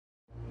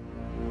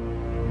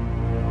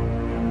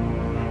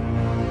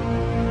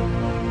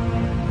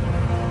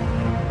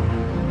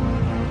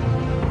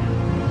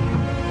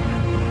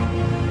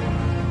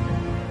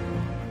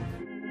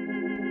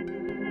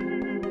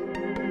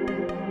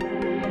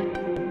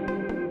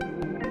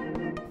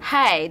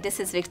Hi, this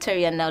is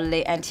Victoria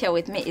Nalule, and here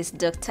with me is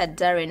Dr.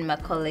 Darren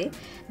McCauley,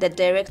 the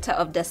director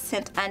of the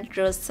St.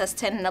 Andrews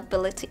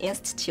Sustainability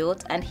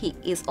Institute, and he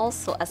is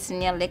also a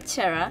senior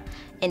lecturer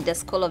in the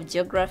School of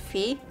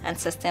Geography and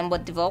Sustainable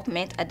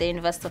Development at the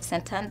University of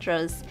St.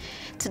 Andrews.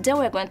 Today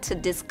we're going to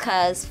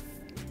discuss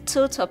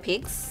two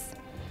topics.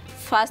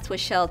 First, we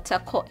shall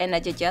tackle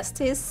energy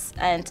justice,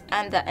 and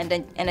under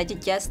energy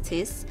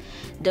justice,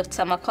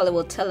 Dr. McCauley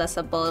will tell us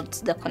about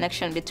the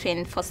connection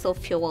between fossil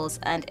fuels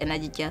and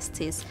energy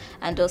justice,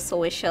 and also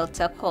we shall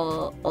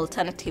tackle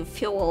alternative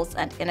fuels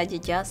and energy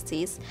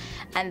justice.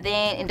 And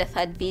then in the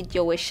third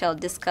video, we shall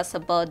discuss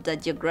about the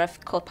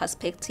geographical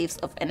perspectives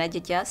of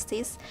energy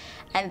justice.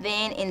 And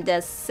then in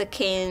the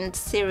second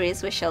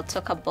series, we shall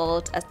talk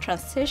about a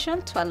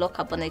transition to a low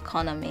carbon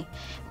economy.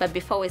 But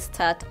before we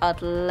start,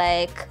 I'd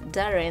like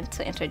Darren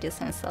to introduce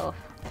himself.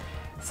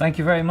 Thank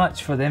you very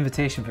much for the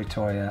invitation,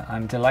 Victoria.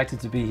 I'm delighted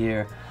to be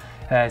here.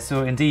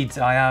 So indeed,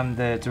 I am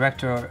the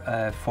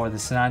director for the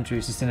St.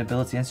 Andrews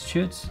Sustainability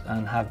Institute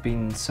and have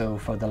been so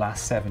for the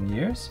last 7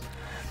 years.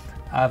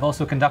 I've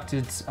also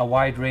conducted a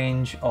wide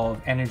range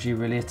of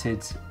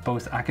energy-related,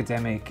 both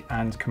academic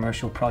and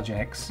commercial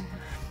projects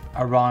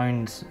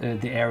around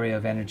the area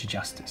of energy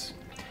justice.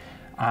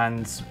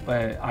 And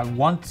I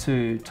want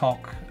to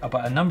talk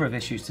about a number of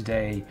issues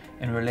today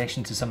in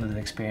relation to some of the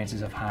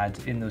experiences I've had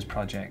in those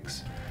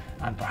projects,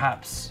 and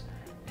perhaps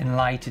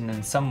enlighten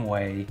in some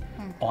way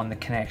on the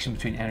connection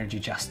between energy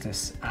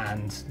justice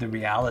and the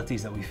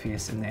realities that we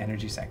face in the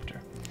energy sector.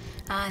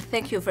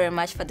 Thank you very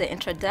much for the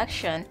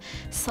introduction.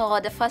 So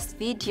the first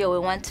video, we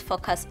want to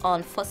focus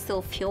on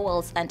fossil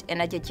fuels and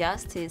energy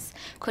justice.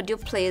 Could you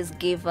please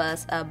give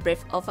us a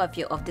brief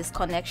overview of this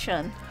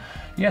connection?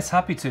 Yes,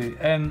 happy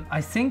to. I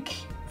think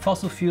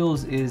fossil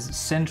fuels is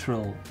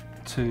central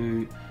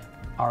to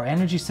our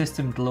energy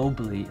system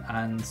globally,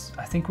 and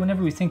I think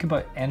whenever we think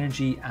about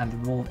energy and the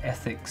role of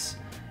ethics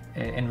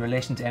in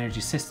relation to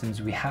energy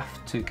systems, we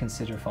have to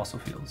consider fossil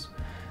fuels.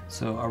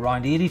 So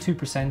around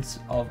 82%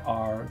 of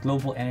our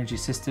global energy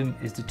system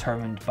is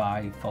determined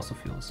by fossil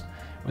fuels,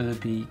 whether it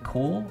be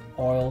coal,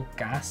 oil,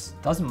 gas,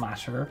 doesn't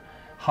matter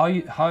how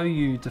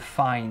you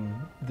define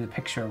the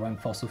picture around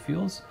fossil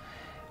fuels.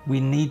 We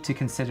need to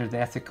consider the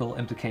ethical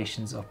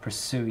implications of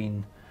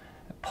pursuing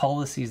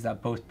policies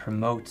that both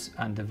promote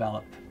and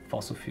develop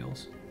fossil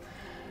fuels.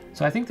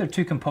 So I think there are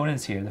two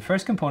components here. The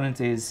first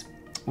component is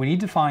we need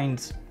to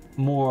find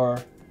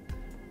more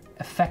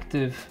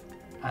effective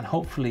and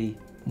hopefully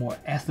more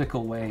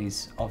ethical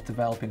ways of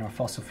developing our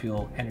fossil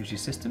fuel energy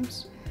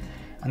systems.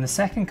 And the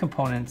second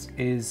component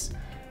is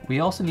we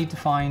also need to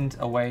find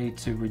a way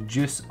to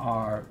reduce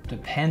our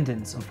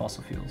dependence on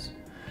fossil fuels,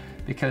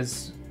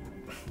 because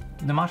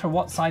no matter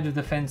what side of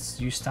the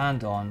fence you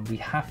stand on, we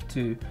have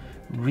to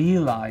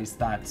realize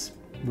that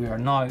we are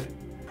now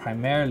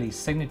primarily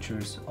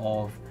signatories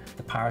of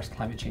the Paris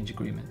Climate Change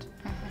Agreement.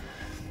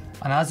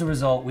 And as a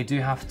result, we do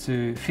have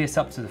to face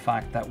up to the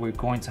fact that we're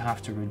going to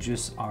have to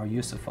reduce our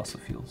use of fossil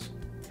fuels.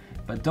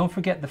 But don't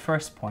forget the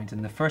first point,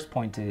 and the first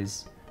point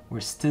is we're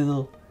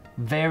still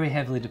very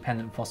heavily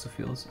dependent on fossil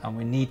fuels, and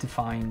we need to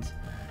find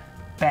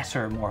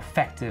better, more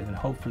effective, and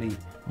hopefully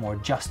more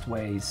just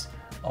ways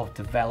of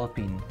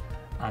developing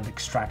and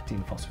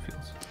extracting fossil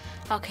fuels.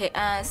 Okay,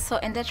 so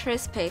in that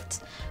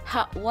respect,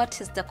 what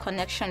is the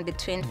connection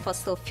between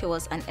fossil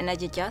fuels and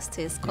energy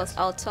justice? Because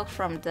I'll talk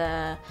from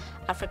the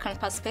African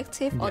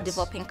perspective, or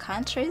developing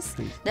countries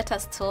that are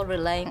still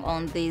relying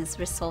on these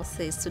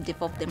resources to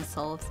develop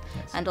themselves.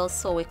 And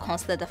also we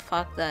consider the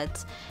fact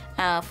that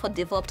for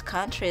developed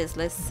countries,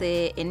 let's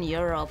say in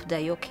Europe,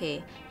 the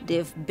UK,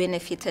 they've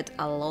benefited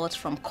a lot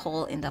from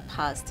coal in the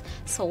past.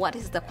 So what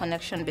is the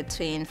connection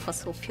between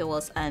fossil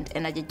fuels and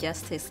energy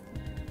justice?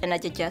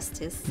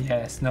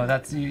 Yes, no,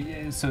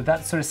 so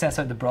that sort of sets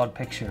out the broad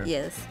picture.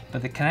 Yes.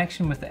 But the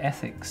connection with the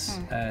ethics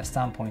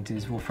standpoint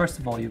is, well, first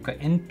of all, you've got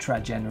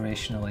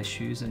intragenerational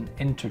issues and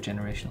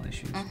intergenerational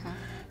issues.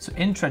 So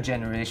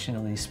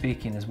intragenerationally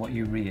speaking is what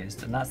you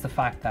raised, and that's the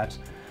fact that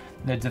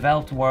the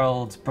developed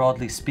world,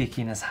 broadly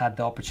speaking, has had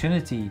the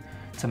opportunity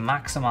to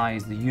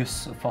maximize the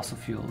use of fossil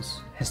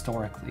fuels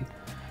historically.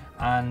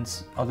 And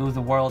although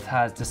the world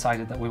has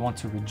decided that we want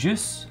to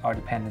reduce our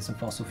dependence on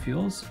fossil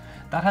fuels,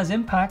 that has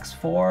impacts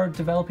for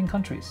developing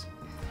countries.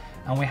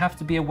 And we have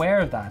to be aware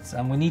of that.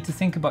 And we need to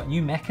think about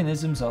new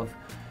mechanisms of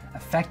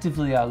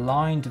effectively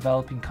allowing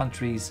developing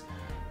countries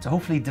to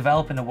hopefully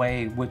develop in a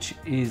way which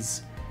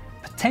is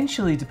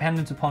potentially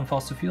dependent upon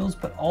fossil fuels,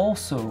 but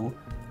also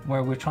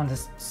where we're trying to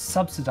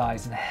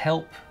subsidize and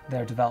help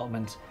their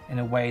development in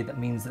a way that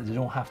means that they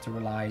don't have to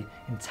rely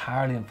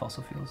entirely on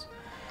fossil fuels.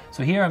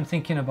 So here I'm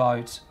thinking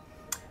about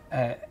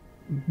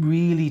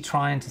really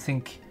trying to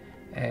think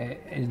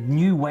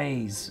new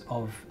ways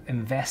of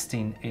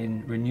investing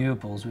in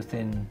renewables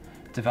within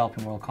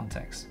developing world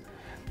contexts,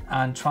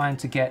 and trying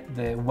to get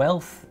the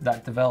wealth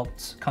that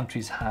developed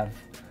countries have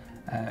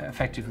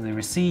effectively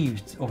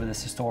received over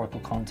this historical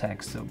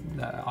context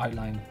that I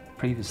outlined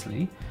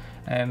previously,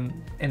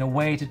 in a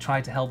way to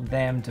try to help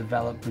them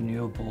develop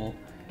renewable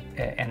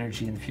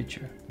energy in the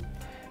future.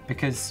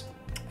 Because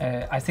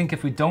I think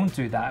if we don't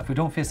do that, if we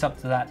don't face up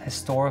to that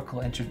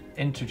historical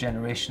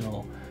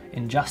intergenerational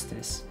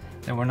injustice,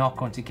 then we're not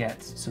going to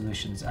get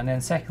solutions. And then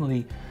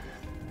secondly,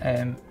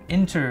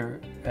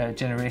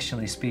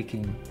 intergenerationally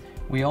speaking,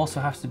 we also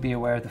have to be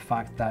aware of the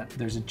fact that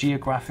there's a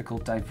geographical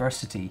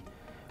diversity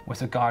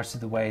with regards to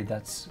the way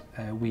that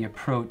we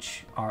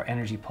approach our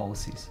energy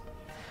policies.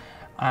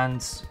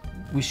 And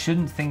we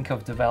shouldn't think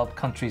of developed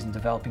countries and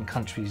developing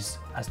countries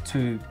as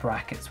two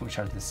brackets which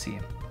are the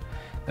same.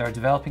 There are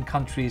developing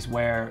countries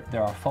where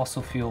there are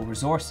fossil fuel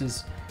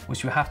resources,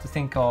 which we have to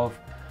think of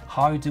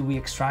how do we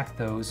extract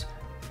those,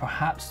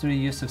 perhaps through the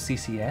use of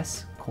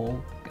CCS,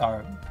 coal,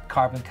 or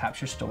carbon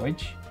capture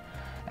storage,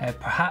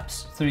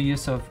 perhaps through the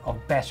use of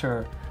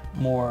better,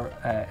 more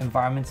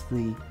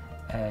environmentally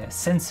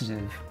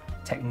sensitive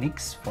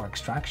techniques for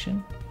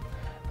extraction.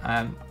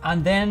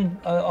 And then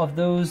of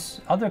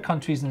those other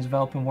countries in the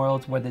developing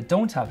world where they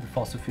don't have the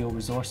fossil fuel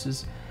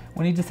resources,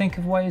 we need to think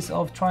of ways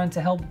of trying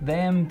to help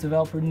them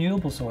develop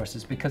renewable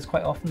sources, because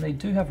quite often they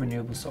do have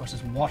renewable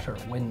sources, water,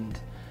 wind,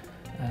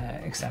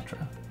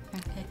 etc.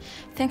 Okay,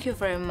 thank you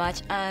very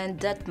much, and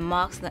that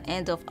marks the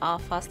end of our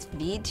first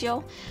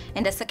video.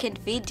 In the second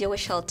video, we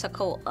shall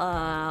tackle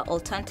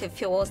alternative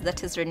fuels,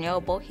 that is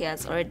renewable. He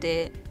has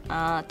already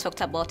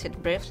talked about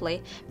it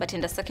briefly, but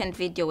in the second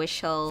video, we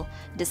shall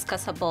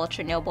discuss about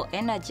renewable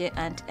energy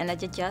and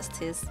energy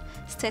justice.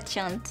 Stay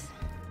tuned.